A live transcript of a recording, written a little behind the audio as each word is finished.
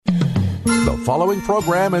following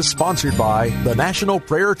program is sponsored by the National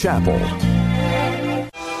Prayer Chapel.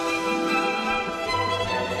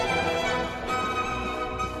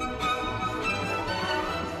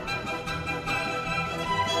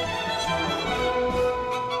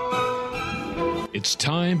 It's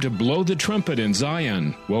time to blow the trumpet in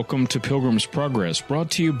Zion. Welcome to Pilgrim's Progress,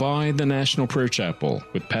 brought to you by the National Prayer Chapel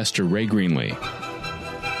with Pastor Ray Greenlee.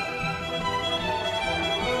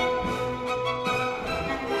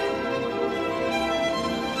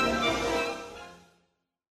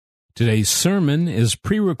 Today's sermon is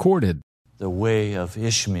pre-recorded. The Way of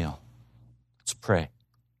Ishmael. Let's pray.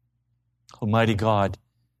 Almighty God,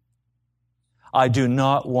 I do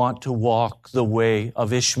not want to walk the way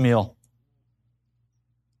of Ishmael.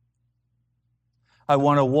 I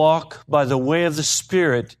want to walk by the way of the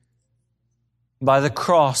Spirit, by the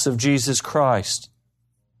cross of Jesus Christ.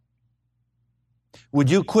 Would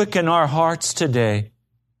you quicken our hearts today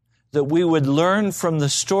that we would learn from the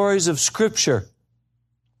stories of Scripture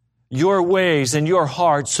your ways and your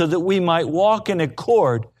heart so that we might walk in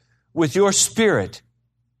accord with your Spirit.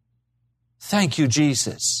 Thank you,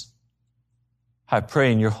 Jesus. I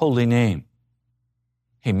pray in your holy name.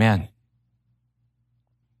 Amen.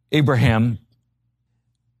 Abraham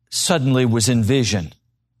suddenly was in vision.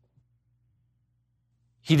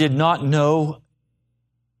 He did not know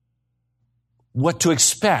what to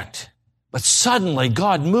expect, but suddenly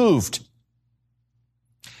God moved.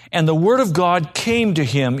 And the Word of God came to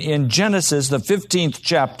him in Genesis, the 15th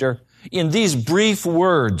chapter, in these brief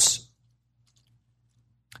words.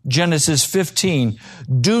 Genesis 15,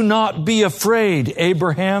 "Do not be afraid,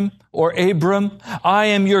 Abraham," or Abram, "I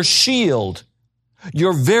am your shield,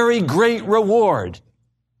 your very great reward."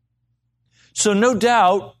 So no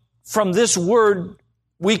doubt from this word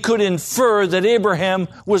we could infer that Abraham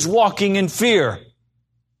was walking in fear.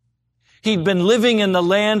 He'd been living in the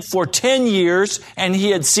land for 10 years and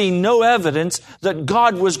he had seen no evidence that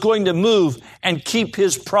God was going to move and keep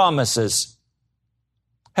His promises.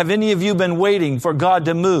 Have any of you been waiting for God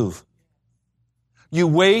to move? You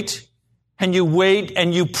wait and you wait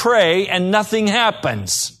and you pray and nothing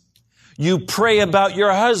happens. You pray about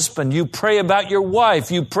your husband, you pray about your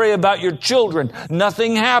wife, you pray about your children,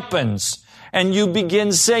 nothing happens. And you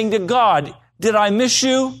begin saying to God, "Did I miss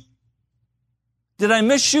you? Did I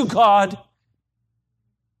miss you, God?"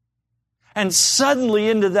 And suddenly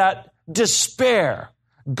into that despair,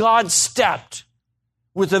 God stepped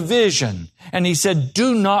with a vision. And He said,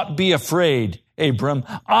 "Do not be afraid, Abram.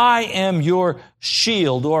 I am your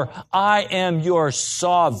shield," or "I am your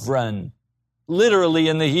sovereign." Literally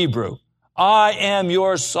in the Hebrew, "I am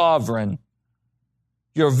your sovereign,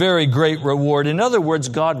 your very great reward." In other words,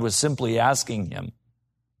 God was simply asking him,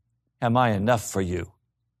 "Am I enough for you?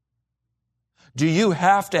 Do you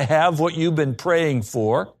have to have what you've been praying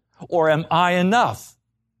for, or am I enough?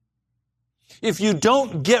 If you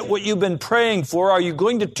don't get what you've been praying for, are you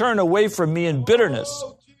going to turn away from me in bitterness?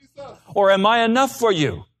 Or am I enough for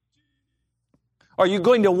you? Are you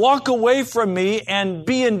going to walk away from me and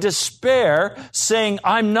be in despair, saying,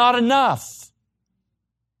 I'm not enough?"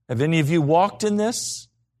 Have any of you walked in this?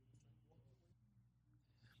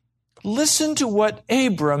 Listen to what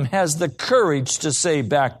Abram has the courage to say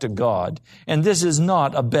back to God. And this is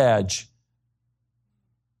not a badge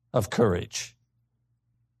of courage.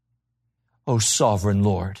 "O sovereign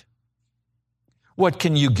Lord, what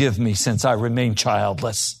can you give me since I remain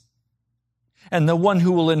childless? And the one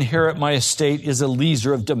who will inherit my estate is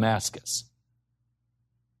Eliezer of Damascus.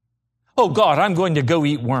 Oh God, I'm going to go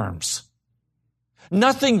eat worms.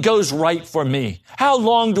 Nothing goes right for me. How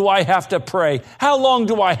long do I have to pray? How long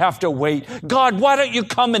do I have to wait? God, why don't you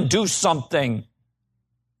come and do something?"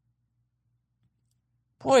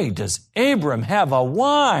 Boy, does Abram have a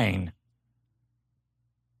whine.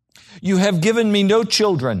 "You have given me no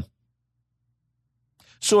children,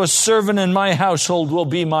 so a servant in my household will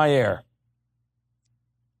be my heir.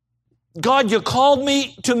 God, you called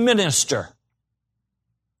me to minister,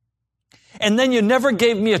 and then you never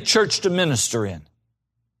gave me a church to minister in.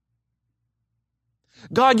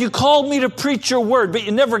 God, you called me to preach your word, but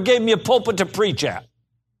you never gave me a pulpit to preach at.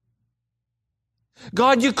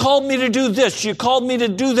 God, you called me to do this, you called me to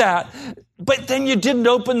do that, but then you didn't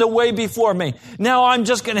open the way before me. Now I'm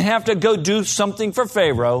just going to have to go do something for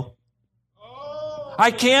Pharaoh. I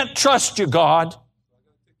can't trust you, God.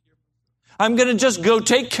 I'm going to just go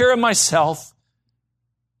take care of myself.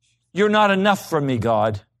 You're not enough for me,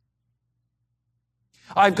 God.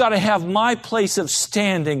 I've got to have my place of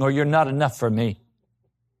standing or you're not enough for me.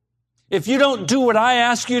 If you don't do what I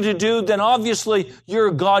ask you to do, then obviously you're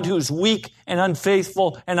a God who's weak and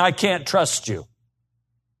unfaithful, and I can't trust you.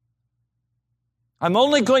 I'm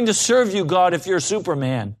only going to serve you, God, if you're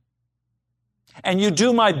Superman. And you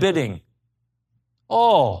do my bidding.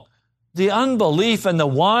 Oh, the unbelief and the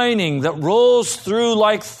whining that rolls through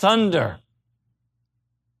like thunder.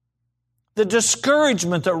 The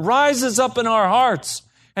discouragement that rises up in our hearts.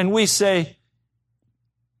 And we say,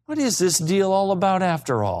 what is this deal all about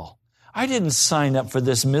after all? I didn't sign up for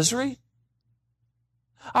this misery.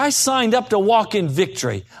 I signed up to walk in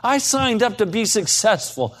victory. I signed up to be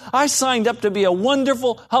successful. I signed up to be a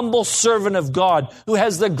wonderful, humble servant of God who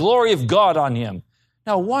has the glory of God on him.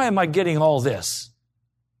 Now, why am I getting all this?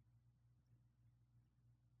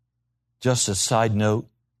 Just a side note.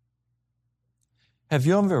 Have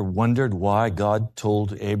you ever wondered why God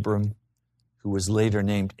told Abram, who was later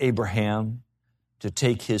named Abraham, to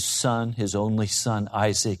take his son, his only son,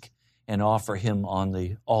 Isaac, and offer him on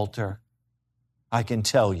the altar? I can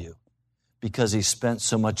tell you, because he spent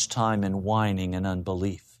so much time in whining and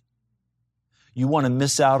unbelief. You want to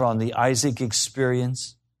miss out on the Isaac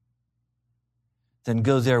experience? Then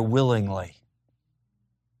go there willingly,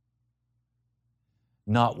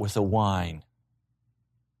 not with a whine.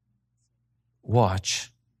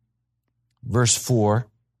 Watch. Verse 4.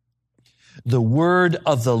 The word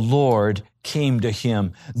of the Lord came to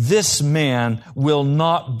him. This man will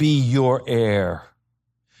not be your heir,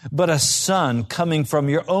 but a son coming from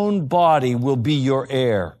your own body will be your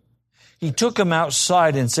heir. He took him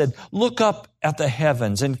outside and said, look up at the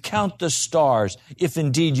heavens and count the stars, if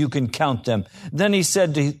indeed you can count them. Then he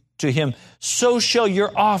said to him, so shall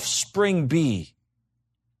your offspring be.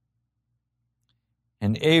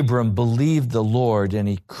 And Abram believed the Lord, and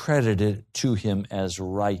he credited it to him as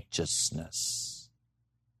righteousness.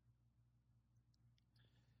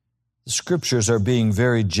 The scriptures are being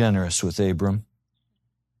very generous with Abram,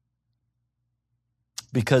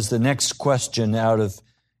 because the next question out of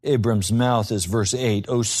Abram's mouth is verse 8,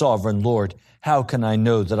 O sovereign Lord, how can I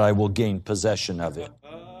know that I will gain possession of it?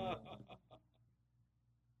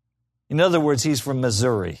 In other words, he's from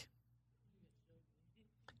Missouri.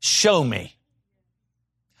 Show me.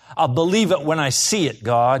 I'll believe it when I see it,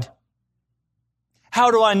 God.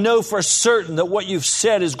 How do I know for certain that what you've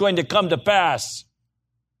said is going to come to pass?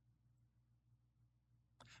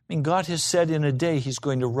 I mean, God has said in a day he's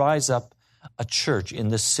going to rise up a church in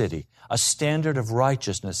this city. A standard of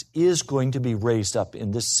righteousness is going to be raised up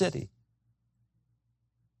in this city.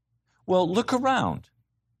 Well, look around.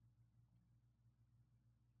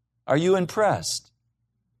 Are you impressed?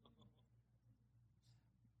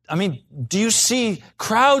 I mean, do you see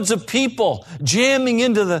crowds of people jamming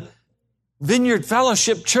into the Vineyard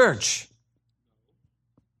Fellowship Church?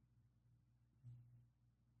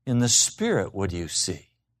 In the Spirit, what do you see?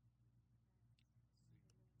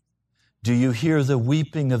 Do you hear the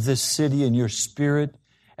weeping of this city in your spirit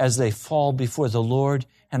as they fall before the Lord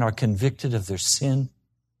and are convicted of their sin?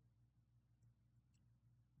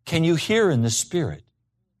 Can you hear in the Spirit?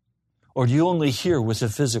 Or do you only hear with a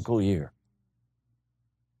physical ear?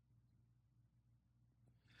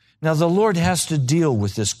 Now, the Lord has to deal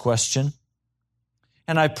with this question.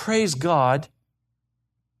 And I praise God.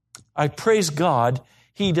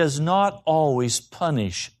 He does not always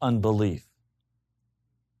punish unbelief.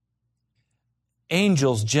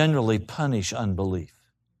 Angels generally punish unbelief.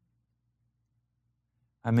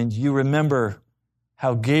 I mean, you remember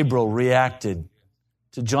how Gabriel reacted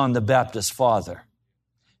to John the Baptist's father.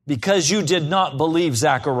 Because you did not believe,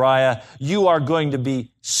 Zechariah, you are going to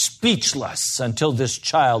be speechless until this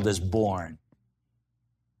child is born.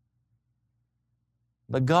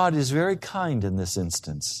 But God is very kind in this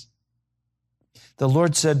instance. The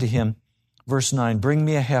Lord said to him, verse 9, bring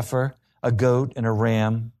me a heifer, a goat, and a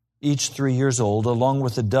ram, each 3 years old, along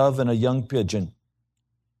with a dove and a young pigeon.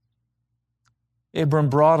 Abram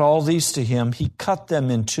brought all these to him. He cut them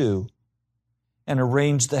in two and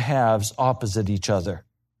arranged the halves opposite each other.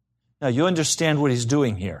 Now, you understand what he's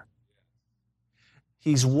doing here.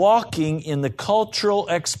 He's walking in the cultural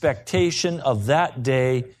expectation of that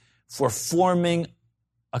day for forming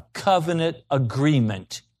a covenant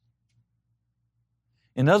agreement.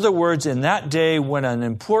 In other words, in that day when an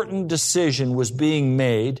important decision was being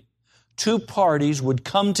made, two parties would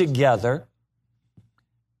come together,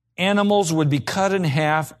 animals would be cut in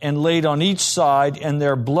half and laid on each side, and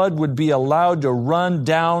their blood would be allowed to run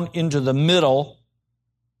down into the middle.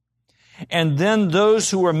 And then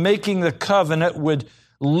those who were making the covenant would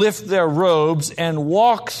lift their robes and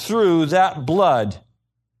walk through that blood.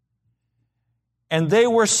 And they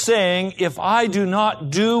were saying, if I do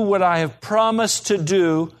not do what I have promised to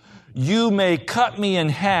do, you may cut me in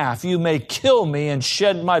half, you may kill me and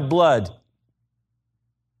shed my blood.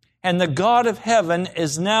 And the God of heaven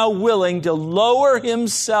is now willing to lower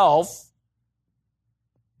himself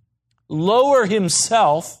lower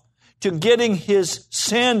himself to getting his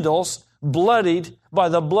sandals bloodied by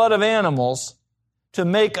the blood of animals to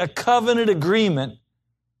make a covenant agreement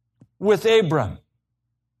with Abram.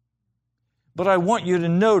 But I want you to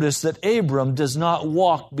notice that Abram does not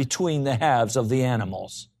walk between the halves of the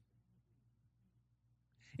animals.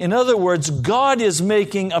 In other words, God is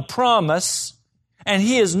making a promise, and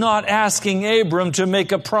He is not asking Abram to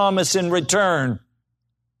make a promise in return.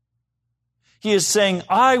 He is saying,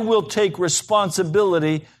 I will take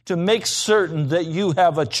responsibility to make certain that you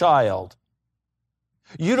have a child.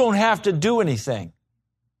 You don't have to do anything.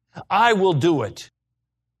 I will do it.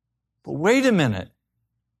 But wait a minute.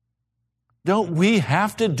 Don't we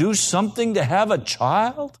have to do something to have a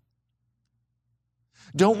child?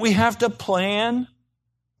 Don't we have to plan?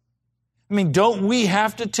 I mean, don't we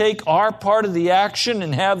have to take our part of the action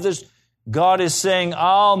and have this? God is saying,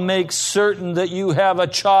 I'll make certain that you have a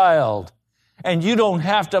child. And you don't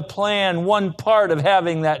have to plan one part of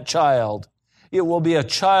having that child. It will be a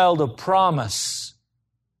child of promise.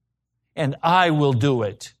 And I will do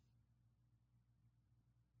it.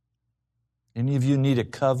 Any of you need a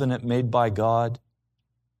covenant made by God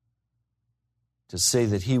to say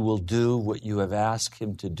that He will do what you have asked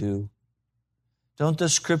Him to do? Don't the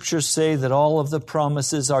Scriptures say that all of the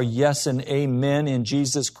promises are yes and amen in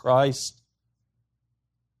Jesus Christ?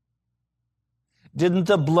 Didn't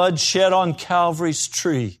the blood shed on Calvary's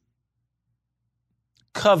tree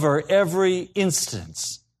cover every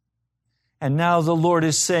instance? And now the Lord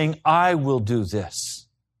is saying, I will do this.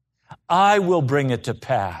 I will bring it to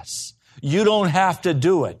pass. You don't have to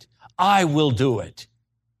do it. I will do it.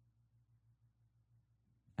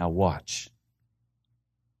 Now watch.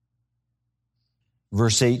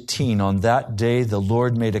 Verse 18, on that day the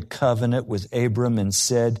Lord made a covenant with Abram and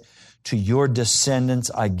said, to your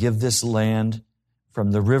descendants I give this land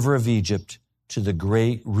from the river of Egypt to the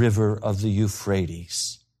great river of the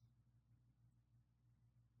Euphrates.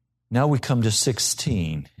 Now we come to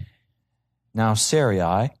 16. Now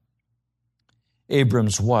Sarai,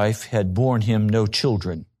 Abram's wife, had borne him no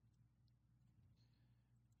children.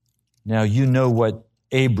 Now you know what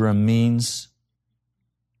Abram means.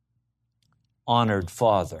 Honored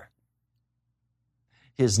father.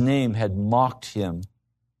 His name had mocked him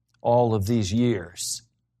all of these years.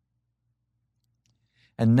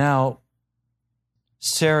 And now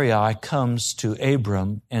Sarai comes to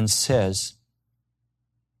Abram and says,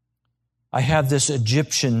 I have this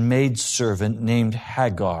Egyptian maidservant named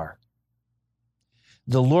Hagar.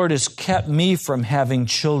 The Lord has kept me from having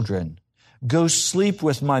children. Go sleep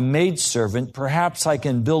with my maidservant. Perhaps I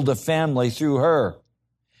can build a family through her.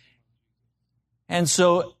 And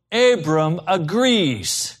so Abram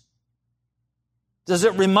agrees. Does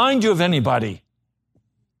it remind you of anybody?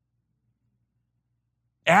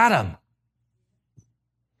 Adam.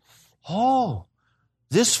 Oh,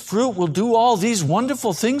 this fruit will do all these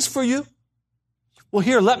wonderful things for you? Well,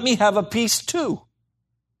 here, let me have a piece too.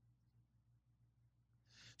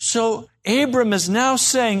 So Abram is now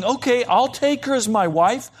saying, okay, I'll take her as my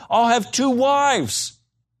wife. I'll have 2 wives.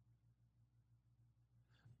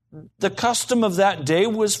 The custom of that day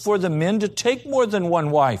was for the men to take more than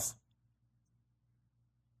 1 wife.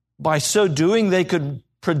 By so doing, they could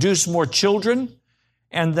produce more children,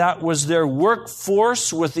 and that was their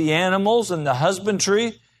workforce with the animals and the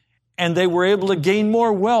husbandry, and they were able to gain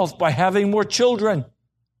more wealth by having more children.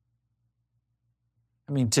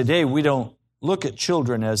 I mean, today we don't look at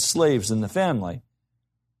children as slaves in the family.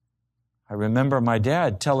 I remember my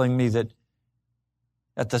dad telling me that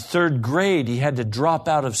at the 3rd grade, he had to drop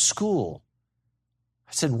out of school.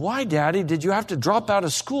 I said, why, Daddy, did you have to drop out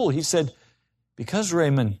of school? He said, because,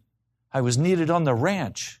 Raymond, I was needed on the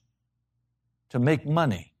ranch to make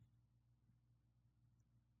money.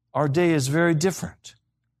 Our day is very different.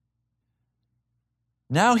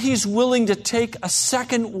 Now he's willing to take a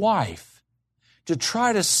 2nd wife to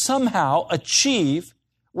try to somehow achieve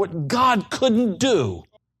what God couldn't do.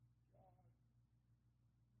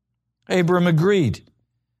 Abram agreed.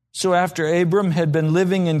 So after Abram had been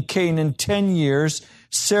living in Canaan 10 years,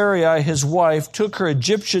 Sarai, his wife, took her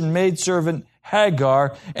Egyptian maidservant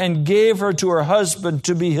Hagar and gave her to her husband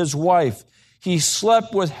to be his wife. He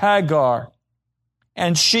slept with Hagar,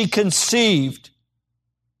 and she conceived.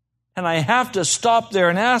 And I have to stop there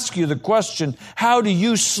and ask you the question, how do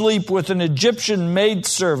you sleep with an Egyptian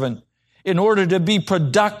maidservant in order to be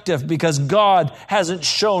productive because God hasn't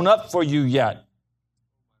shown up for you yet?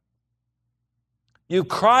 You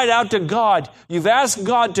cried out to God. You've asked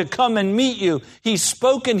God to come and meet you. He's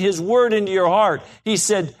spoken His word into your heart. He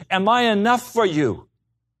said, am I enough for you?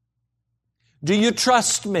 Do you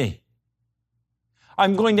trust me?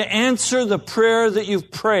 I'm going to answer the prayer that you've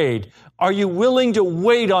prayed. Are you willing to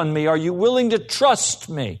wait on me? Are you willing to trust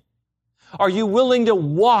me? Are you willing to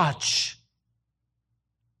watch?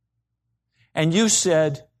 And you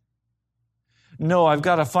said, no, I've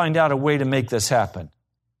got to find out a way to make this happen.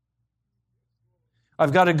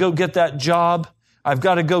 I've got to go get that job. I've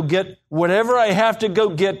got to go get whatever I have to go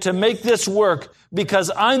get to make this work because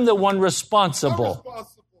I'm the one responsible.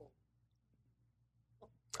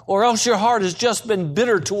 Or else your heart has just been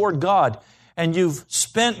bitter toward God and you've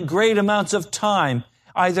spent great amounts of time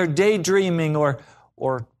either daydreaming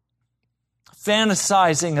or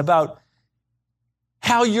fantasizing about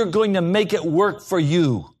how you're going to make it work for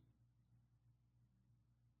you.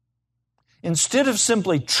 Instead of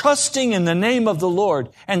simply trusting in the name of the Lord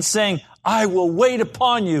and saying, I will wait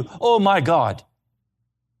upon you, oh my God.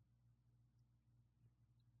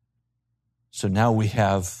 So now we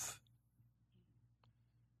have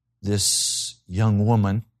this young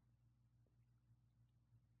woman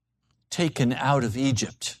taken out of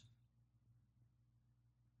Egypt.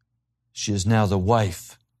 She is now the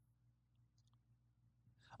wife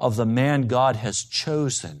of the man God has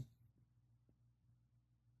chosen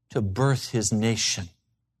to birth His nation.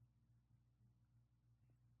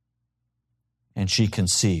 And she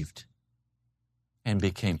conceived and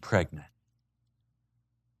became pregnant.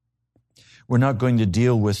 We're not going to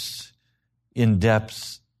deal with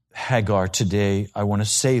in-depth Hagar today. I want to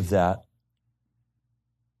save that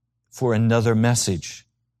for another message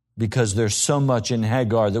because there's so much in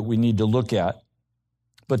Hagar that we need to look at.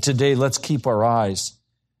 But today, let's keep our eyes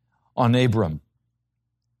on Abram.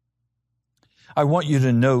 I want you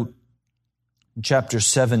to note in chapter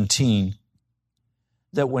 17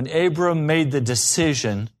 that when Abram made the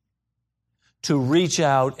decision to reach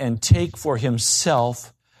out and take for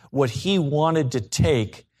himself what he wanted to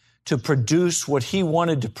take to produce what he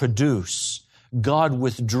wanted to produce, God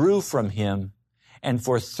withdrew from him and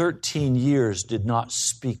for 13 years did not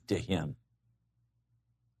speak to him.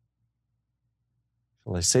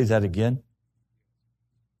 Shall I say that again?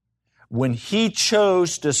 When he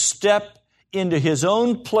chose to step into his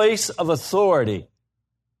own place of authority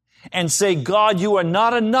and say, God, you are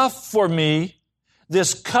not enough for me.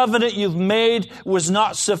 This covenant you've made was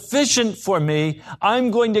not sufficient for me.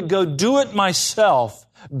 I'm going to go do it myself.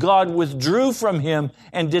 God withdrew from him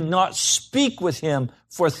and did not speak with him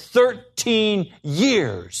for 13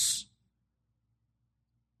 years.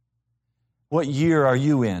 What year are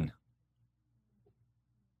you in?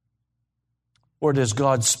 Or does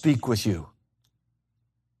God speak with you?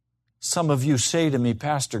 Some of you say to me,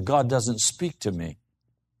 Pastor, God doesn't speak to me.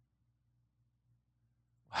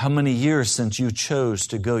 How many years since you chose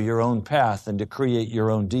to go your own path and to create your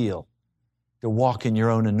own deal, to walk in your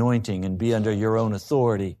own anointing and be under your own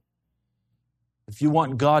authority? If you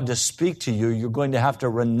want God to speak to you, you're going to have to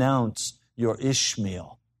renounce your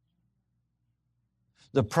Ishmael.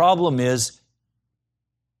 The problem is,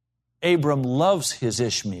 Abram loves his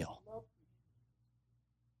Ishmael.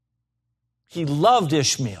 He loved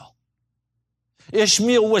Ishmael.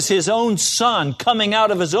 Ishmael was his own son coming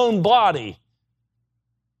out of his own body.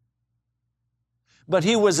 But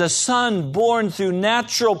he was a son born through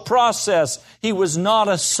natural process. He was not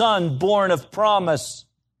a son born of promise.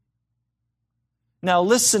 Now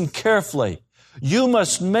listen carefully. You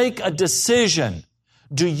must make a decision.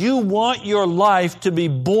 Do you want your life to be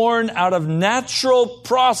born out of natural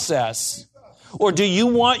process? Or do you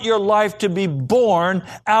want your life to be born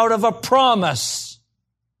out of a promise?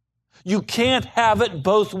 You can't have it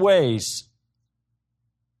both ways.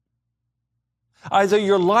 Either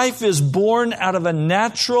your life is born out of a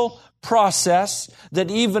natural process that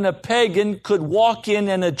even a pagan could walk in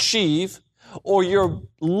and achieve, or your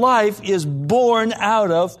life is born out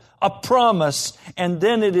of a promise, and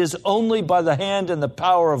then it is only by the hand and the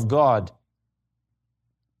power of God.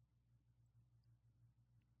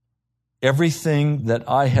 Everything that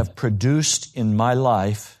I have produced in my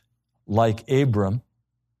life, like Abram,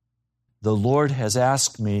 the Lord has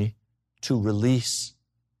asked me to release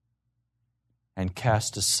and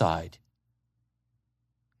cast aside.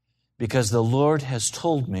 Because the Lord has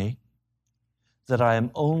told me that I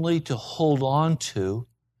am only to hold on to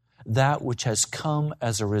that which has come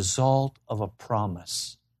as a result of a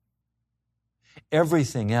promise.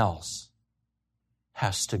 Everything else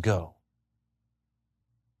has to go.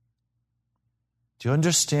 Do you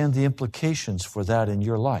understand the implications for that in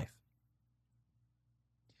your life?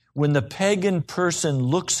 When the pagan person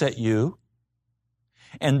looks at you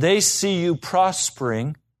and they see you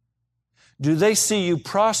prospering, do they see you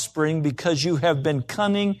prospering because you have been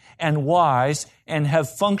cunning and wise and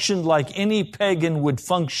have functioned like any pagan would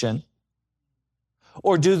function?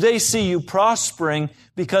 Or do they see you prospering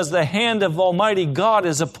because the hand of Almighty God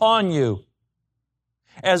is upon you?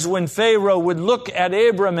 As when Pharaoh would look at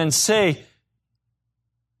Abram and say,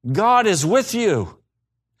 God is with you.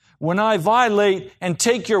 When I violate and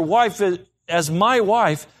take your wife as my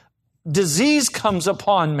wife, disease comes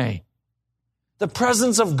upon me. The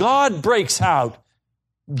presence of God breaks out.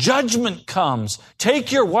 Judgment comes.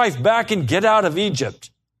 Take your wife back and get out of Egypt.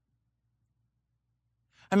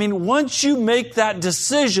 I mean, once you make that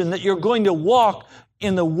decision that you're going to walk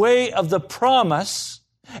in the way of the promise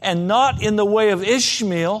and not in the way of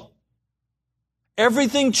Ishmael,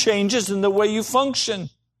 everything changes in the way you function.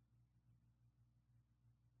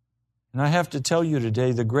 And I have to tell you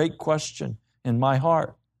today, the great question in my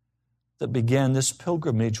heart that began this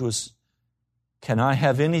pilgrimage was, can I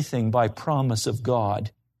have anything by promise of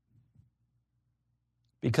God?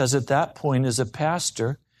 Because at that point, as a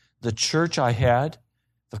pastor, the church I had,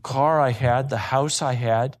 the car I had, the house I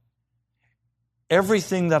had,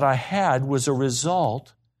 everything that I had was a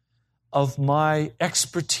result of my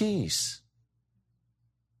expertise.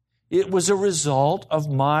 It was a result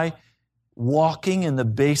of my walking in the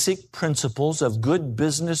basic principles of good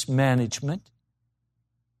business management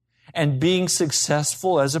and being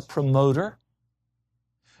successful as a promoter,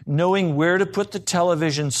 knowing where to put the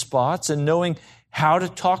television spots and knowing how to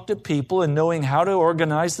talk to people and knowing how to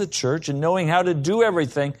organize the church and knowing how to do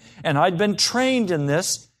everything. And I'd been trained in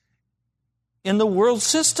this in the world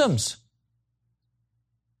systems.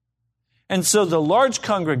 And so the large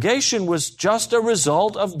congregation was just a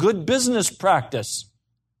result of good business practice.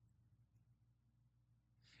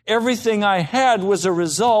 Everything I had was a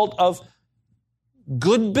result of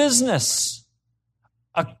good business,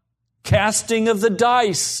 a casting of the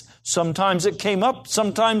dice. Sometimes it came up,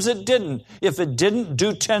 sometimes it didn't. If it didn't,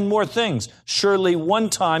 do 10 more things. Surely one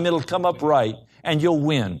time it'll come up right and you'll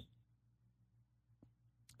win.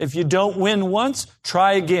 If you don't win once,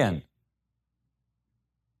 try again.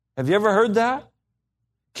 Have you ever heard that?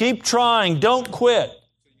 Keep trying, don't quit.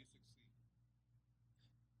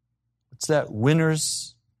 What's that?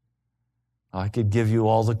 Winners. I could give you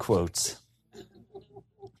all the quotes.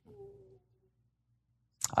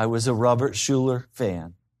 I was a Robert Schuller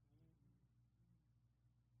fan.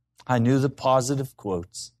 I knew the positive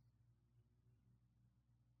quotes.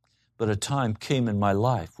 But a time came in my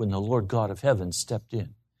life when the Lord God of heaven stepped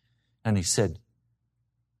in and He said,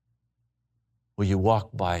 will you walk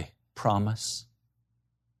by promise?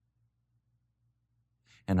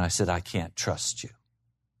 And I said, I can't trust you.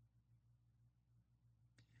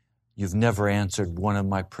 You've never answered one of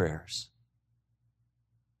my prayers.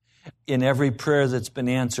 In every prayer that's been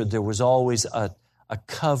answered, there was always a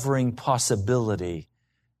covering possibility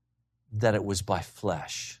that it was by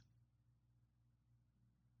flesh.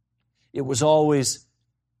 It was always,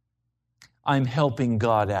 I'm helping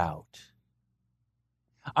God out.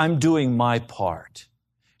 I'm doing my part.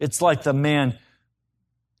 It's like the man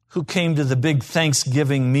who came to the big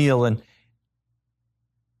Thanksgiving meal and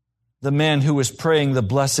the man who was praying the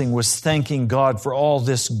blessing was thanking God for all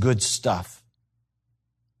this good stuff.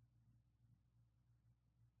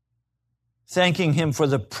 Thanking Him for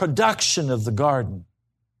the production of the garden.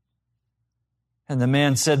 And the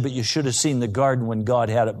man said, but you should have seen the garden when God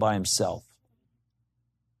had it by Himself.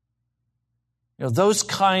 You know, those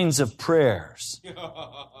kinds of prayers.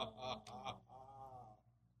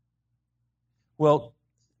 Well,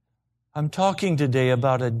 I'm talking today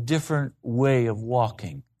about a different way of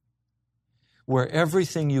walking, where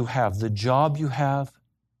everything you have, the job you have,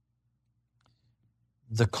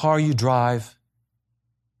 the car you drive,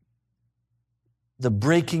 the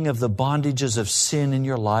breaking of the bondages of sin in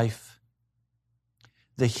your life,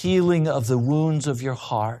 the healing of the wounds of your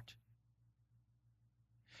heart,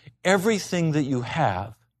 everything that you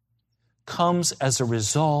have comes as a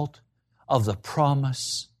result of the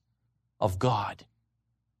promise of God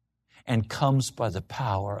and comes by the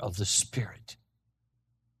power of the Spirit.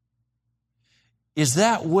 Is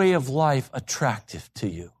that way of life attractive to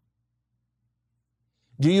you?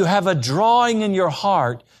 Do you have a drawing in your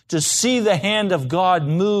heart to see the hand of God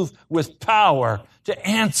move with power to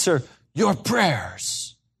answer your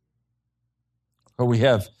prayers? Or we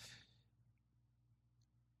have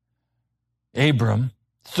Abram,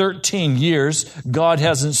 13 years, God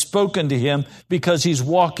hasn't spoken to him because he's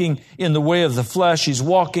walking in the way of the flesh. He's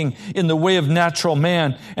walking in the way of natural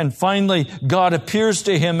man. And finally, God appears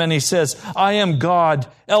to him and He says, I am God,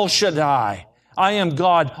 El Shaddai. I am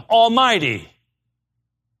God Almighty.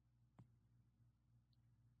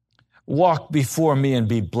 Walk before me and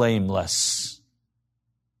be blameless.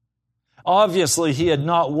 Obviously, he had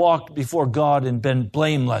not walked before God and been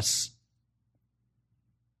blameless.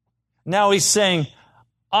 Now he's saying,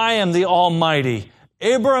 I am the Almighty.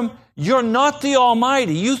 Abram, you're not the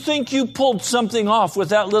Almighty. You think you pulled something off with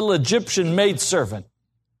that little Egyptian maidservant.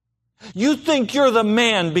 You think you're the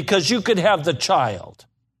man because you could have the child.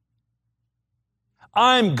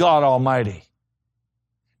 I'm God Almighty.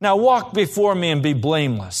 Now walk before me and be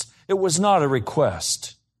blameless. It was not a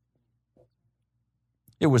request.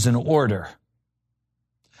 It was an order.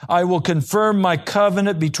 I will confirm my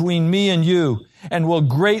covenant between me and you and will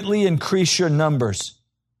greatly increase your numbers.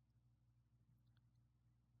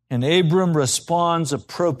 And Abram responds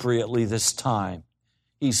appropriately this time.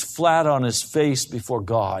 He's flat on his face before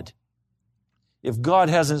God. If God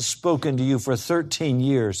hasn't spoken to you for 13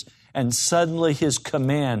 years and suddenly His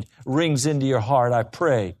command rings into your heart, I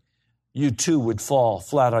pray you too would fall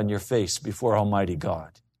flat on your face before Almighty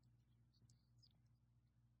God.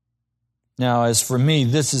 Now, as for me,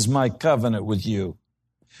 this is my covenant with you.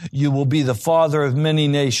 You will be the father of many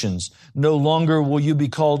nations. No longer will you be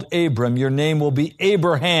called Abram. Your name will be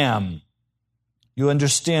Abraham. You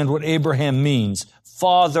understand what Abraham means?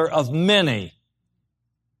 Father of many.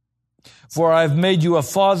 For I have made you a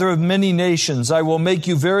father of many nations. I will make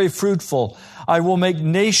you very fruitful. I will make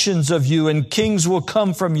nations of you, and kings will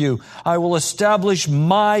come from you. I will establish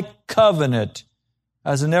my covenant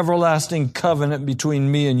as an everlasting covenant between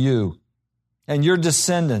me and you, and your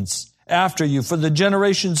descendants after you for the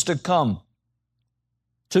generations to come,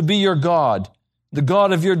 to be your God, the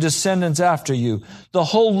God of your descendants after you. The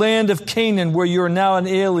whole land of Canaan, where you are now an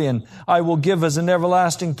alien, I will give as an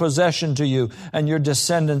everlasting possession to you and your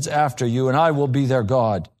descendants after you, and I will be their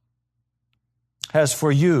God. As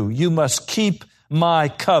for you, you must keep my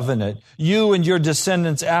covenant, you and your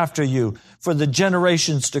descendants after you, for the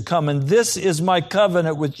generations to come. And this is my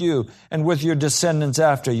covenant with you and with your descendants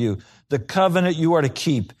after you, the covenant you are to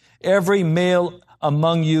keep. Every male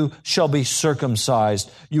among you shall be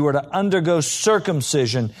circumcised. You are to undergo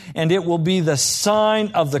circumcision, and it will be the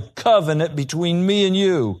sign of the covenant between me and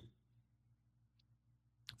you.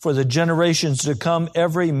 For the generations to come,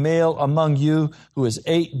 every male among you who is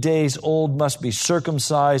 8 days old must be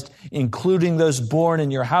circumcised, including those born in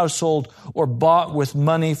your household or bought with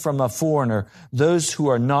money from a foreigner, those who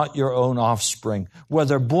are not your own offspring.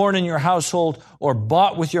 Whether born in your household or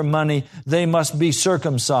bought with your money, they must be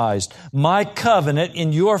circumcised. My covenant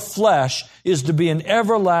in your flesh is to be an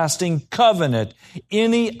everlasting covenant.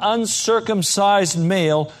 Any uncircumcised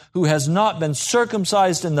male who has not been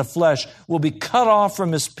circumcised in the flesh will be cut off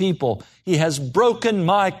from his people. He has broken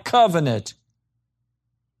my covenant.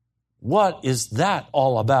 What is that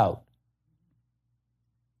all about?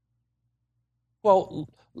 Well,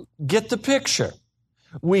 get the picture.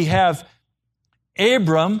 We have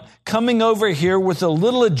Abram coming over here with a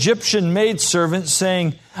little Egyptian maidservant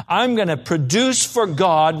saying, I'm going to produce for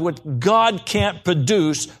God what God can't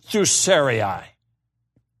produce through Sarai.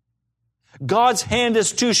 God's hand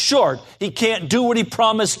is too short. He can't do what He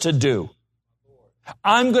promised to do.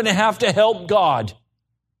 I'm going to have to help God.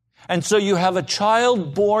 And so you have a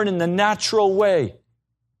child born in the natural way.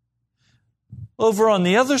 Over on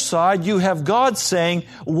the other side, you have God saying,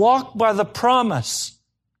 walk by the promise.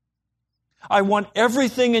 I want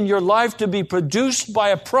everything in your life to be produced by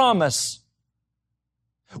a promise.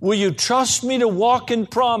 Will you trust me to walk in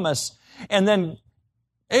promise? And then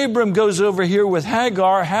Abram goes over here with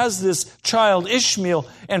Hagar, has this child Ishmael,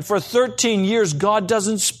 and for 13 years God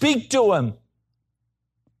doesn't speak to him.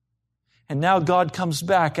 And now God comes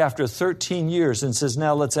back after 13 years and says,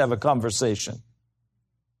 now let's have a conversation.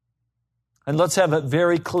 And let's have it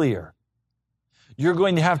very clear. You're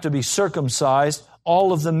going to have to be circumcised.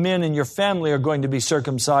 All of the men in your family are going to be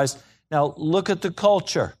circumcised. Now look at the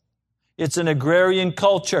culture. It's an agrarian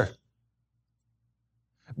culture.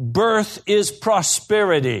 Birth is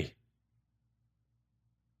prosperity.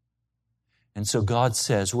 And so God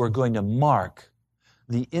says, we're going to mark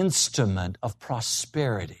the instrument of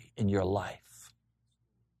prosperity in your life.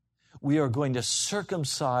 We are going to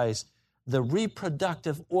circumcise the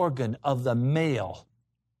reproductive organ of the male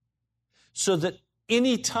so that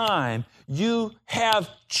any time you have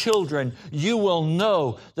children, you will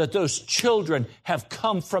know that those children have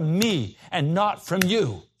come from me and not from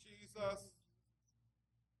you.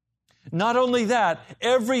 Not only that,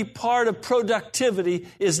 every part of productivity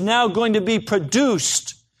is now going to be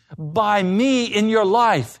produced by me in your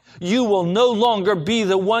life. You will no longer be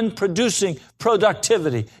the one producing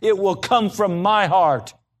productivity. It will come from my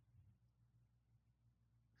heart.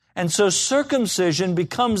 And so circumcision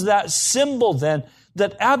becomes that symbol then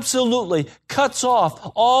that absolutely cuts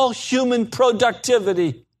off all human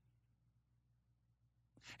productivity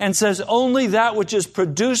and says only that which is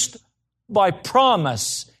produced by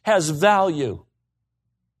promise has value.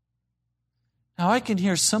 Now I can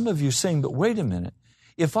hear some of you saying, but wait a minute.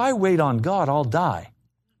 If I wait on God, I'll die.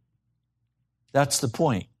 That's the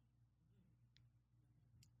point.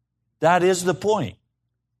 That is the point.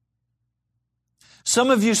 Some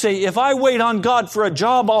of you say, if I wait on God for a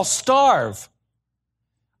job, I'll starve.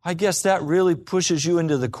 I guess that really pushes you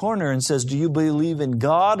into the corner and says, do you believe in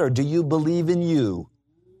God or do you believe in you?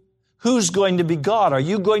 Who's going to be God? Are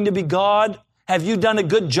you going to be God? Have you done a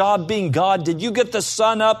good job being God? Did you get the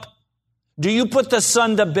sun up? Do you put the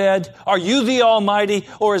sun to bed? Are you the Almighty,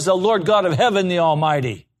 or is the Lord God of heaven the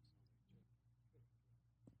Almighty?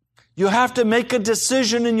 You have to make a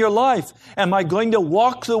decision in your life. Am I going to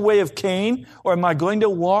walk the way of Cain, or am I going to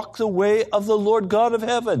walk the way of the Lord God of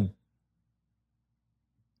heaven?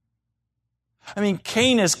 I mean,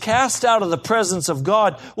 Cain is cast out of the presence of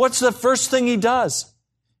God. What's the first thing he does?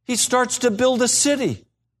 He starts to build a city.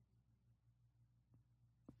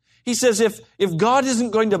 He says, if God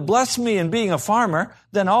isn't going to bless me in being a farmer,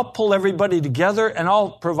 then I'll pull everybody together and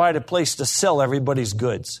I'll provide a place to sell everybody's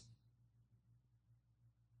goods.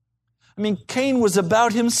 I mean, Cain was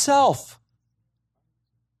about himself.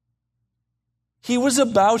 He was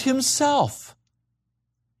about himself.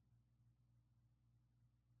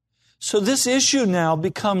 So this issue now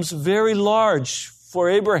becomes very large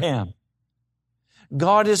for Abraham.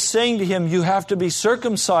 God is saying to him, you have to be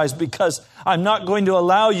circumcised because I'm not going to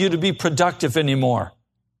allow you to be productive anymore.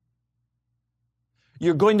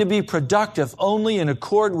 You're going to be productive only in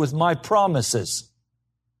accord with my promises.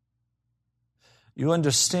 You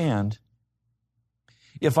understand?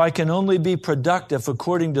 If I can only be productive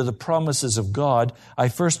according to the promises of God, I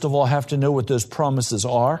first of all have to know what those promises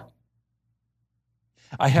are.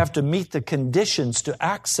 I have to meet the conditions to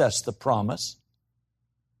access the promise.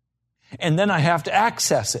 And then I have to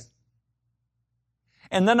access it.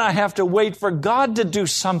 And then I have to wait for God to do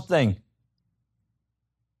something.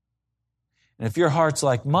 And if your heart's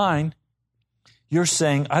like mine, you're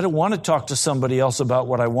saying, I don't want to talk to somebody else about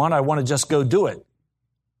what I want to just go do it.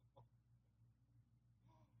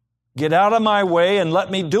 Get out of my way and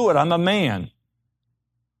let me do it. I'm a man.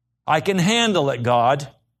 I can handle it, God.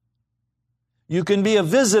 You can be a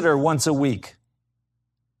visitor once a week.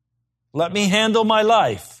 Let me handle my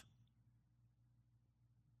life.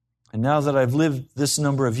 And now that I've lived this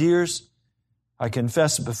number of years, I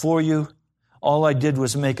confess before you, all I did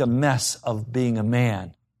was make a mess of being a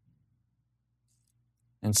man.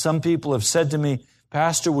 And some people have said to me,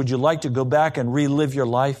 Pastor, would you like to go back and relive your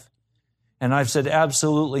life? And I've said,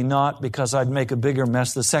 absolutely not, because I'd make a bigger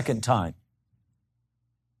mess the second time.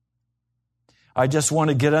 I just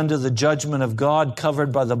want to get under the judgment of God,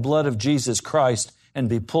 covered by the blood of Jesus Christ, and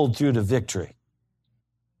be pulled through to victory.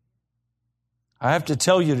 I have to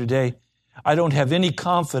tell you today, I don't have any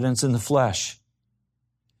confidence in the flesh,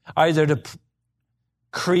 either to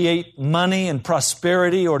create money and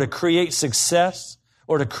prosperity, or to create success,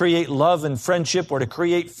 or to create love and friendship, or to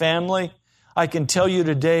create family. I can tell you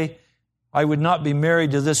today, I would not be married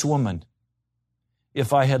to this woman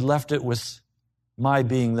if I had left it with my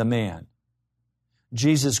being the man.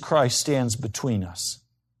 Jesus Christ stands between us.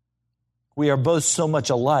 We are both so much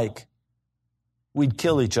alike, we'd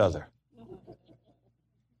kill each other.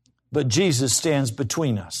 But Jesus stands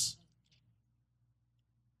between us.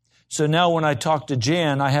 So now when I talk to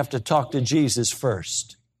Jan, I have to talk to Jesus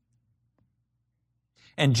first.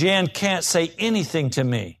 And Jan can't say anything to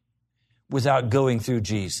me without going through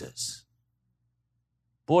Jesus.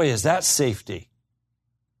 Boy, is that safety.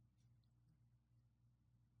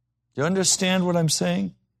 Do you understand what I'm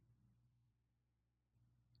saying?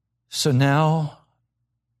 So now,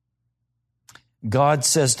 God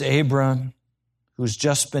says to Abram, who's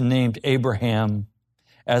just been named Abraham,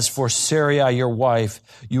 as for Sarai, your wife,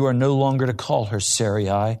 you are no longer to call her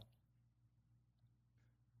Sarai.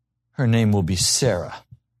 Her name will be Sarah.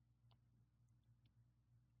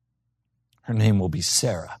 Her name will be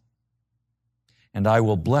Sarah. And I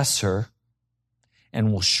will bless her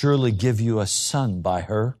and will surely give you a son by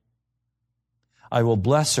her. I will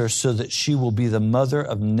bless her so that she will be the mother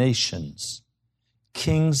of nations.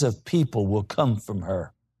 Kings of people will come from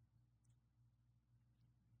her.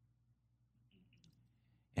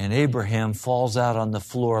 And Abraham falls out on the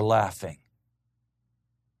floor laughing.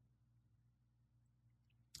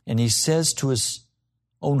 And he says to his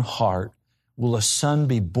own heart, will a son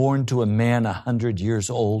be born to a man 100 years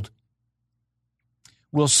old?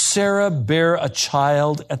 Will Sarah bear a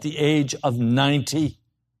child at the age of 90?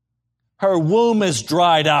 Her womb is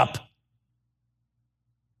dried up.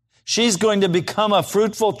 She's going to become a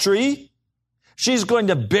fruitful tree? She's going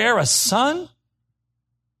to bear a son?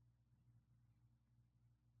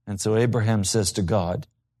 And so Abraham says to God,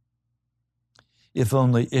 If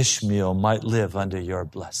only Ishmael might live under your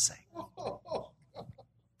blessing.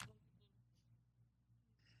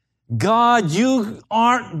 God, you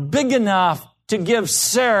aren't big enough to give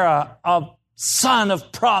Sarah a son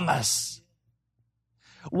of promise.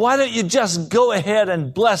 Why don't you just go ahead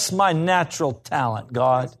and bless my natural talent,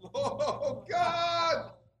 God? Oh,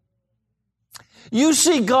 God! You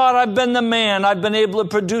see, God, I've been the man. I've been able to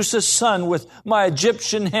produce a son with my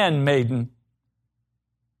Egyptian handmaiden.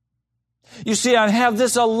 You see, I have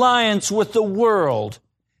this alliance with the world.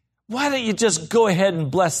 Why don't you just go ahead and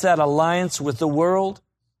bless that alliance with the world?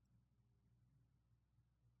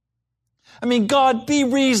 I mean, God, be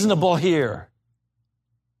reasonable here.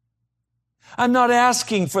 I'm not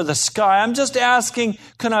asking for the sky. I'm just asking,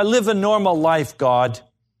 can I live a normal life, God?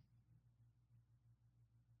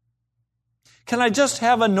 Can I just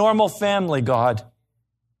have a normal family, God?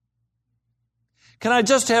 Can I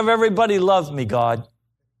just have everybody love me, God?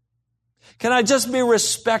 Can I just be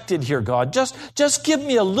respected here, God? Just give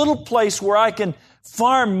me a little place where I can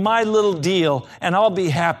farm my little deal and I'll be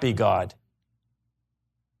happy, God.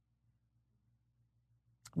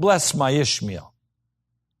 Bless my Ishmael.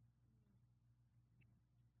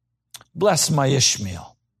 Bless my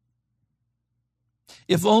Ishmael.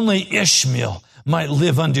 If only Ishmael might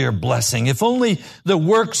live under your blessing. If only the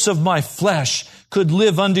works of my flesh could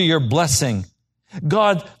live under your blessing.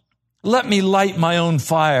 God, let me light my own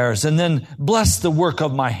fires and then bless the work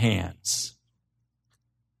of my hands.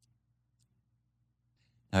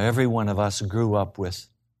 Now, every one of us grew up with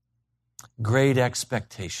great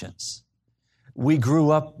expectations. We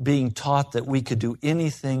grew up being taught that we could do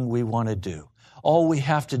anything we want to do. All we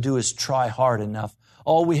have to do is try hard enough.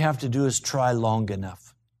 All we have to do is try long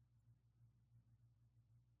enough.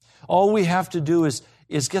 All we have to do is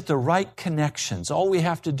get the right connections. All we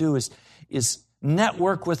have to do is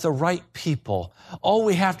network with the right people. All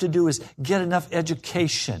we have to do is get enough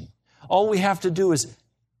education. All we have to do is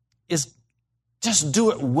just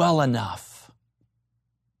do it well enough.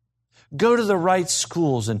 Go to the right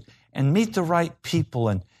schools and meet the right people.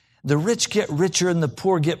 And the rich get richer and the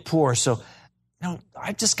poor get poor. So,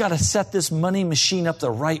 I've just got to set this money machine up the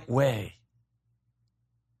right way.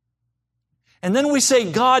 And then we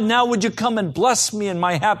say, God, now would you come and bless me in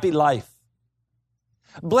my happy life?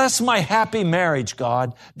 Bless my happy marriage,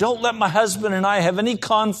 God. Don't let my husband and I have any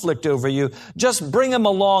conflict over you. Just bring him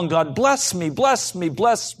along, God. Bless me, bless me,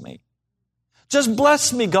 bless me. Just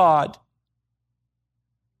bless me, God.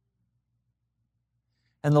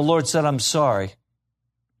 And the Lord said, I'm sorry.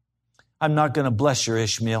 I'm not going to bless your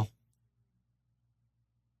Ishmael.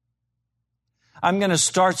 I'm going to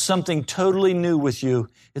start something totally new with you.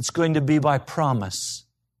 It's going to be by promise.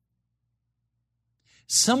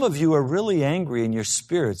 Some of you are really angry in your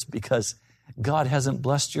spirits because God hasn't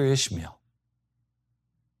blessed your Ishmael.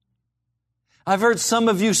 I've heard some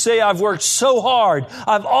of you say, I've worked so hard.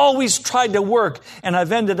 I've always tried to work, and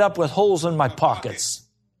I've ended up with holes in my pockets.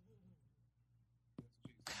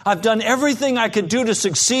 I've done everything I could do to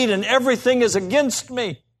succeed, and everything is against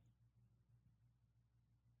me.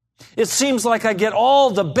 It seems like I get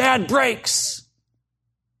all the bad breaks.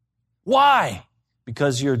 Why?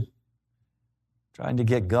 Because you're trying to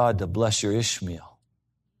get God to bless your Ishmael.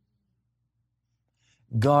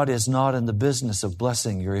 God is not in the business of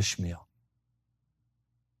blessing your Ishmael.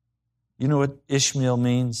 You know what Ishmael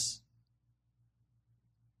means?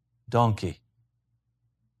 Donkey.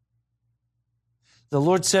 The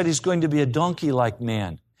Lord said He's going to be a donkey-like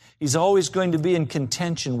man. He's always going to be in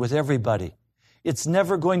contention with everybody. It's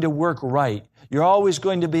never going to work right. You're always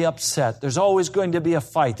going to be upset. There's always going to be a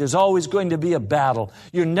fight. There's always going to be a battle.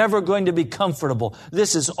 You're never going to be comfortable.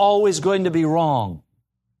 This is always going to be wrong.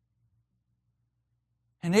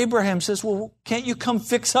 And Abraham says, well, can't you come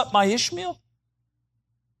fix up my Ishmael?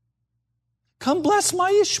 Come bless my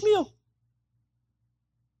Ishmael.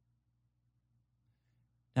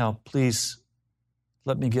 Now, please,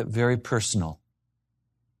 let me get very personal.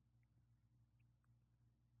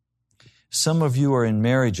 Some of you are in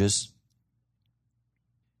marriages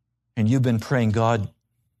and you've been praying, God,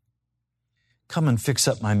 come and fix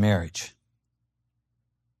up my marriage.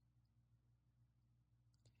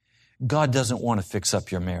 God doesn't want to fix up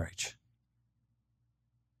your marriage.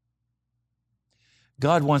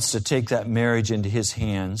 God wants to take that marriage into His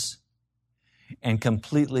hands and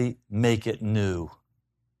completely make it new.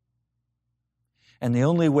 And the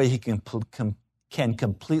only way He can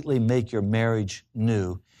completely make your marriage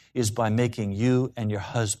new is by making you and your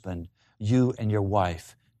husband, you and your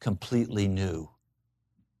wife, completely new.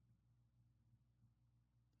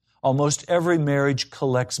 Almost every marriage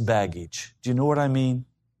collects baggage. Do you know what I mean?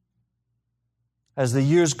 As the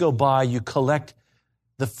years go by, you collect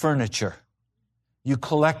the furniture. You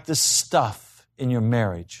collect the stuff in your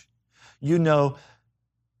marriage. You know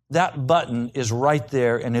that button is right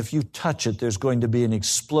there, and if you touch it, there's going to be an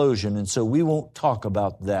explosion, and so we won't talk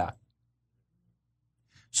about that.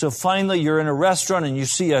 So finally, you're in a restaurant and you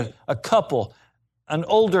see a couple, an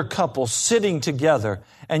older couple sitting together,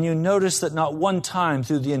 and you notice that not one time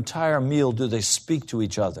through the entire meal do they speak to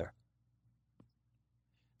each other.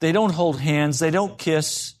 They don't hold hands, they don't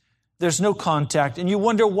kiss, there's no contact, and you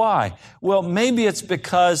wonder why. Well, maybe it's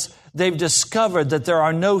because they've discovered that there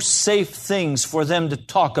are no safe things for them to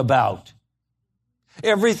talk about.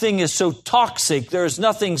 Everything is so toxic, there is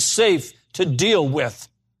nothing safe to deal with.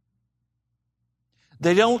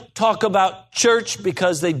 They don't talk about church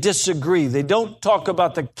because they disagree. They don't talk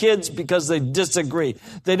about the kids because they disagree.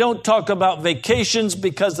 They don't talk about vacations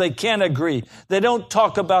because they can't agree. They don't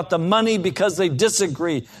talk about the money because they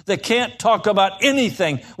disagree. They can't talk about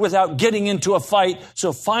anything without getting into a fight.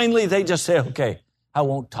 So finally they just say, okay, I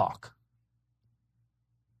won't talk.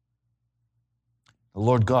 The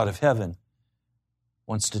Lord God of heaven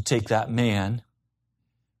wants to take that man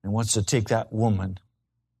and wants to take that woman,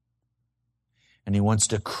 and He wants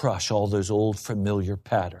to crush all those old familiar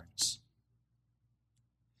patterns.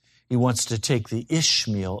 He wants to take the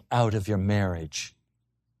Ishmael out of your marriage.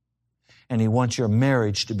 And He wants your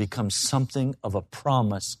marriage to become something of a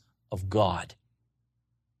promise of God.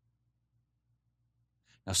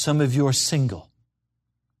 Now, some of you are single.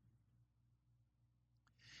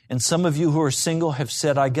 And some of you who are single have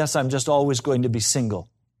said, I guess I'm just always going to be single.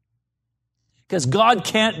 Because God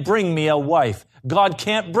can't bring me a wife. God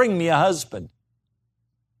can't bring me a husband.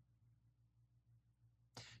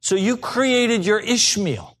 So you created your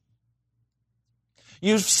Ishmael.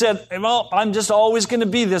 You've said, well, I'm just always going to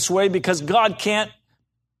be this way because God's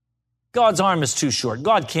arm is too short.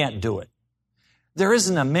 God can't do it. There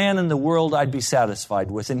isn't a man in the world I'd be satisfied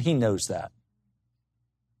with, and He knows that.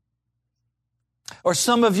 Or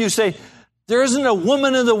some of you say, there isn't a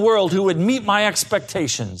woman in the world who would meet my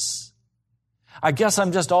expectations. I guess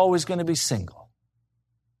I'm just always going to be single.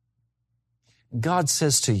 God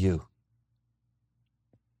says to you,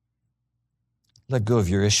 let go of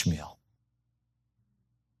your Ishmael.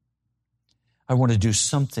 I want to do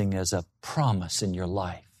something as a promise in your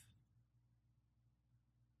life.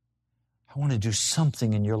 I want to do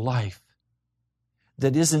something in your life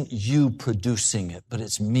that isn't you producing it, but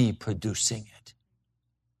it's me producing it.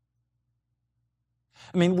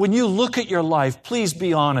 I mean, when you look at your life, please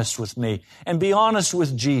be honest with me and be honest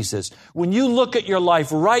with Jesus. When you look at your life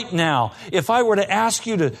right now, if I were to ask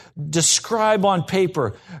you to describe on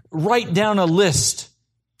paper, write down a list,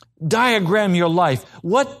 diagram your life,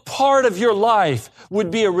 what part of your life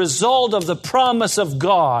would be a result of the promise of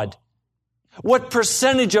God? What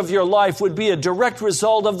percentage of your life would be a direct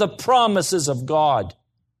result of the promises of God?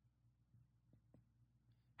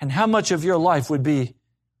 And how much of your life would be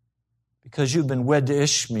because you've been wed to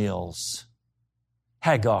Ishmael's,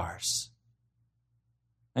 Hagar's,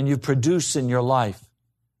 and you produce in your life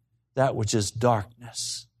that which is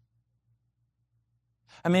darkness?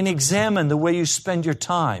 I mean, examine the way you spend your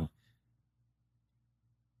time.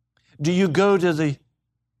 Do you go to the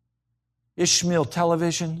Ishmael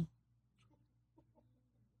television?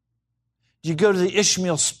 Do you go to the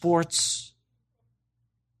Ishmael sports?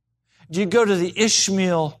 Do you go to the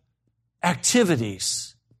Ishmael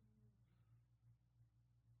activities?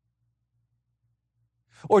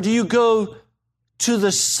 Or do you go to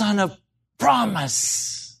the Son of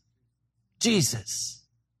Promise, Jesus?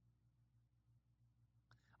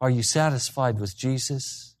 Are you satisfied with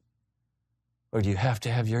Jesus? Or do you have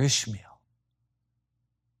to have your Ishmael?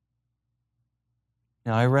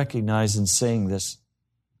 Now, I recognize in saying this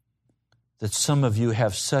that some of you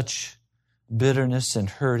have such bitterness and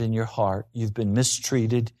hurt in your heart. You've been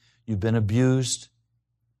mistreated. You've been abused.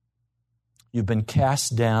 You've been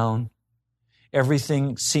cast down.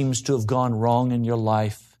 Everything seems to have gone wrong in your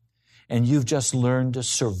life, and you've just learned to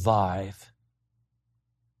survive.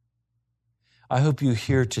 I hope you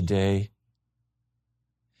hear today,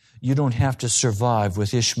 you don't have to survive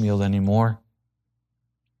with Ishmael anymore.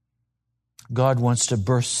 God wants to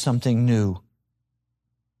birth something new.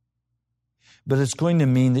 But it's going to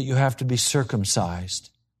mean that you have to be circumcised.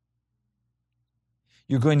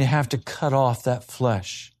 You're going to have to cut off that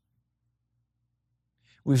flesh.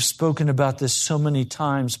 We've spoken about this so many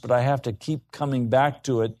times, but I have to keep coming back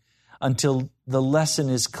to it until the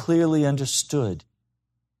lesson is clearly understood.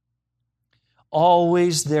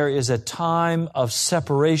 Always there is a time of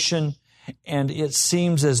separation, and it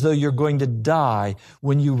seems as though you're going to die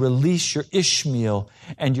when you release your Ishmael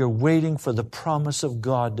and you're waiting for the promise of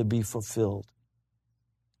God to be fulfilled.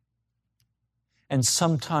 And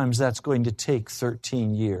sometimes that's going to take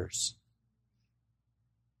 13 years.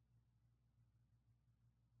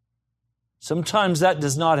 Sometimes that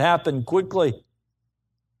does not happen quickly,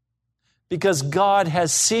 because God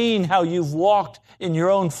has seen how you've walked in your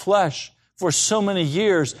own flesh for so many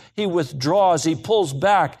years. He withdraws, He pulls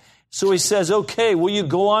back. So He says, okay, will you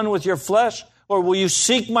go on with your flesh, or will you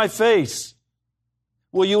seek my face?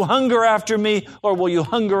 Will you hunger after me, or will you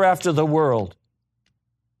hunger after the world?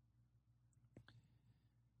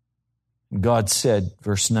 God said,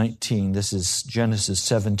 verse 19, this is Genesis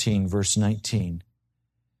 17, verse 19.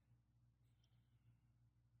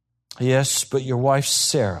 Yes, but your wife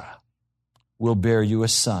Sarah will bear you a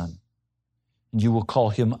son, and you will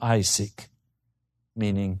call him Isaac,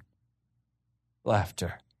 meaning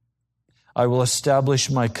laughter. I will establish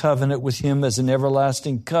my covenant with him as an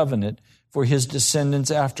everlasting covenant for his descendants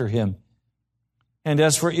after him. And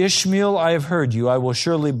as for Ishmael, I have heard you. I will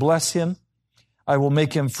surely bless him. I will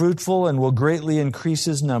make him fruitful and will greatly increase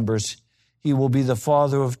his numbers. He will be the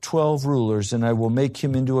father of 12 rulers, and I will make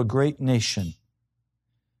him into a great nation.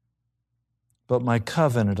 But my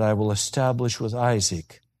covenant I will establish with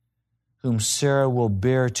Isaac, whom Sarah will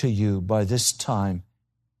bear to you by this time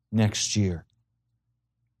next year.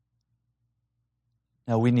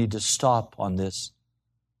 Now we need to stop on this,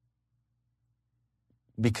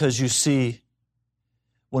 because you see,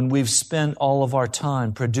 when we've spent all of our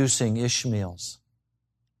time producing Ishmaels,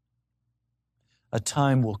 a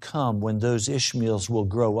time will come when those Ishmaels will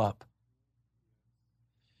grow up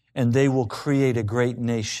and they will create a great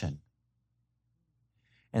nation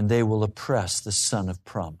and they will oppress the son of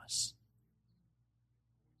promise.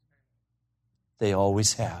 They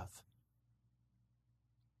always have.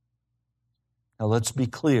 Now let's be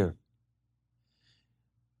clear.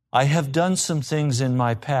 I have done some things in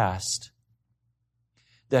my past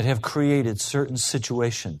that have created certain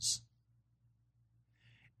situations.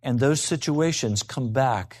 And those situations come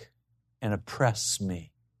back and oppress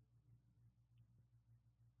me.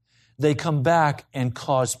 They come back and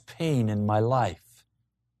cause pain in my life.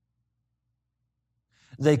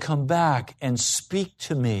 They come back and speak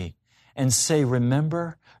to me and say,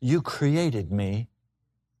 remember, you created me.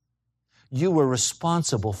 You were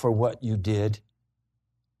responsible for what you did.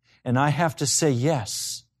 And I have to say,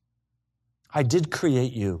 yes, I did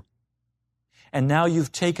create you. And now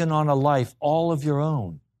you've taken on a life all of your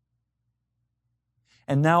own.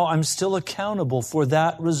 And now I'm still accountable for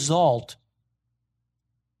that result.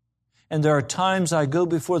 And there are times I go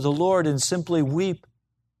before the Lord and simply weep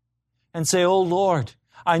and say, oh Lord,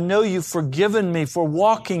 I know you've forgiven me for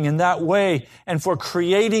walking in that way and for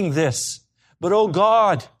creating this. But oh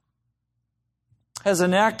God, as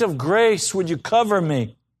an act of grace, would you cover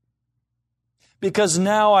me? Because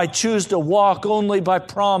now I choose to walk only by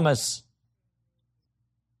promise.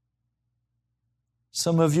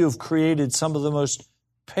 Some of you have created some of the most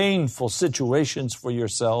painful situations for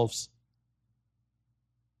yourselves.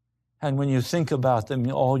 And when you think about them,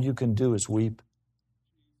 all you can do is weep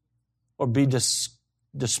or be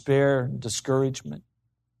despair, discouragement.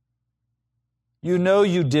 You know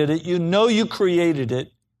you did it. You know you created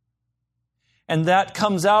it. And that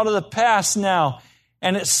comes out of the past now.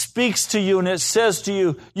 And it speaks to you and it says to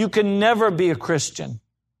you, you can never be a Christian.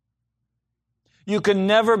 You can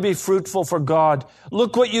never be fruitful for God.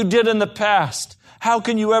 Look what you did in the past. How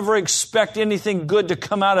can you ever expect anything good to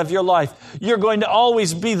come out of your life? You're going to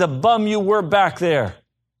always be the bum you were back there.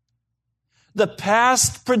 The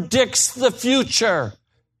past predicts the future.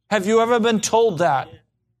 Have you ever been told that?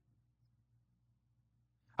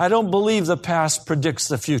 I don't believe the past predicts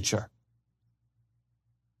the future.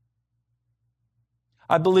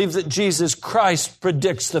 I believe that Jesus Christ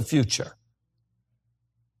predicts the future.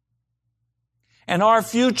 And our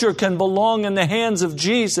future can belong in the hands of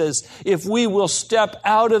Jesus if we will step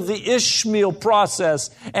out of the Ishmael process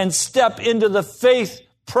and step into the faith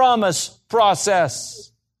promise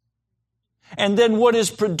process. And then what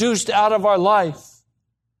is produced out of our life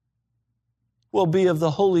will be of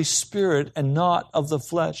the Holy Spirit and not of the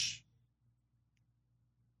flesh.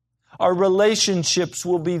 Our relationships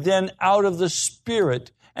will be then out of the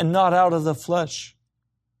Spirit and not out of the flesh.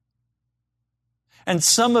 And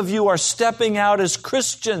some of you are stepping out as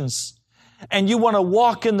Christians and you want to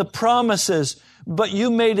walk in the promises, but you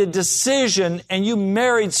made a decision and you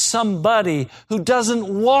married somebody who doesn't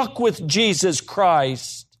walk with Jesus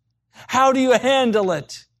Christ. How do you handle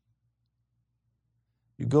it?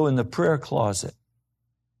 You go in the prayer closet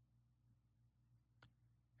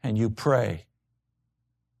and you pray.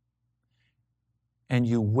 And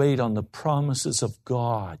you wait on the promises of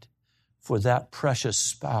God for that precious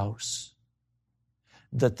spouse,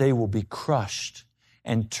 that they will be crushed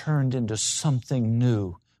and turned into something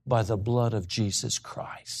new by the blood of Jesus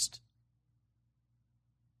Christ.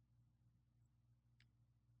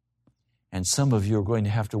 And some of you are going to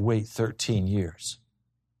have to wait 13 years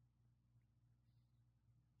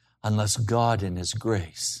unless God in His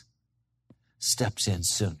grace steps in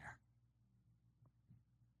sooner.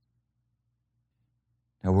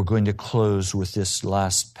 Now we're going to close with this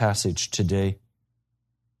last passage today.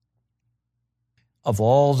 Of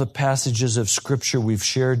all the passages of Scripture we've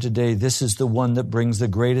shared today, this is the one that brings the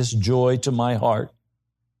greatest joy to my heart.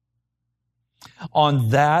 On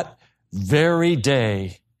that very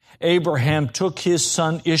day, Abraham took his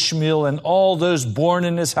son Ishmael and all those born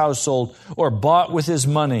in his household or bought with his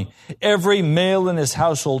money, every male in his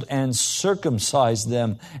household, and circumcised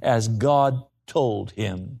them as God told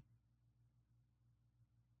him.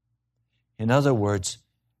 In other words,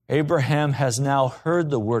 Abraham has now heard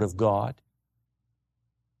the word of God.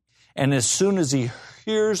 And as soon as he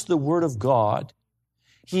hears the word of God,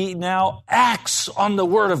 he now acts on the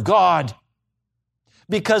word of God.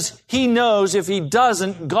 Because he knows if he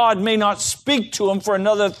doesn't, God may not speak to him for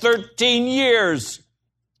another 13 years.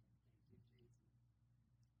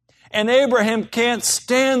 And Abraham can't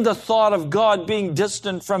stand the thought of God being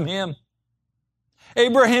distant from him.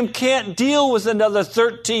 Abraham can't deal with another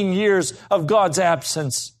 13 years of God's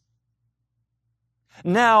absence.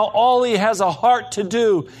 Now, all he has a heart to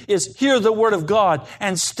do is hear the word of God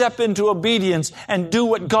and step into obedience and do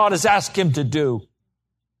what God has asked him to do.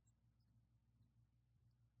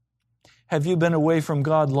 Have you been away from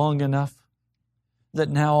God long enough that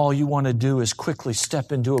now all you want to do is quickly step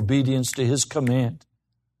into obedience to His command?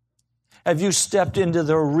 Have you stepped into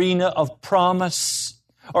the arena of promise?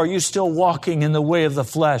 Are you still walking in the way of the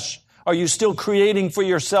flesh? Are you still creating for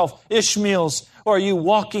yourself Ishmaels? Or are you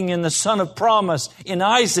walking in the son of promise, in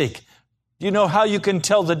Isaac? Do you know how you can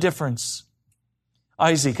tell the difference?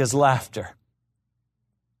 Isaac is laughter.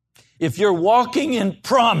 If you're walking in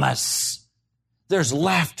promise, there's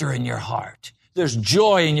laughter in your heart. There's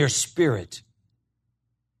joy in your spirit.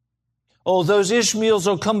 Oh, those Ishmaels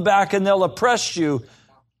will come back and they'll oppress you.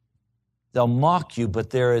 They'll mock you, but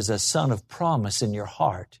there is a son of promise in your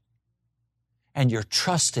heart. And you're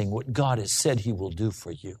trusting what God has said He will do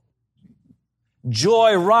for you.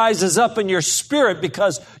 Joy rises up in your spirit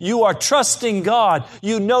because you are trusting God.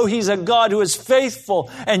 You know He's a God who is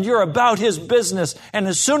faithful and you're about His business. And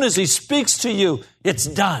as soon as He speaks to you, it's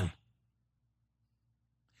done.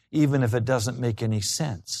 Even if it doesn't make any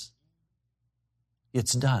sense,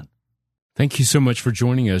 it's done. Thank you so much for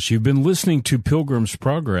joining us. You've been listening to Pilgrim's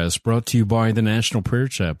Progress, brought to you by the National Prayer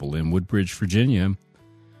Chapel in Woodbridge, Virginia.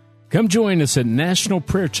 Come join us at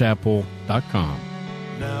nationalprayerchapel.com.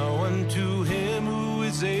 Now unto Him who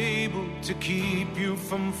is able to keep you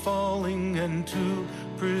from falling and to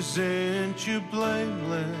present you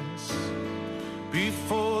blameless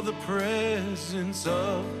before the presence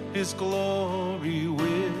of His glory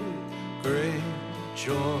with great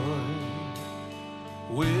joy,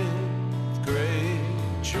 with great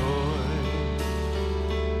joy.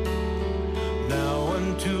 Now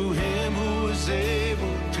unto Him who is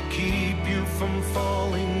able to keep you from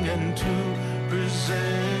falling and to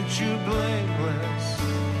present you blameless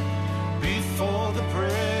before the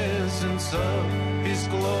presence of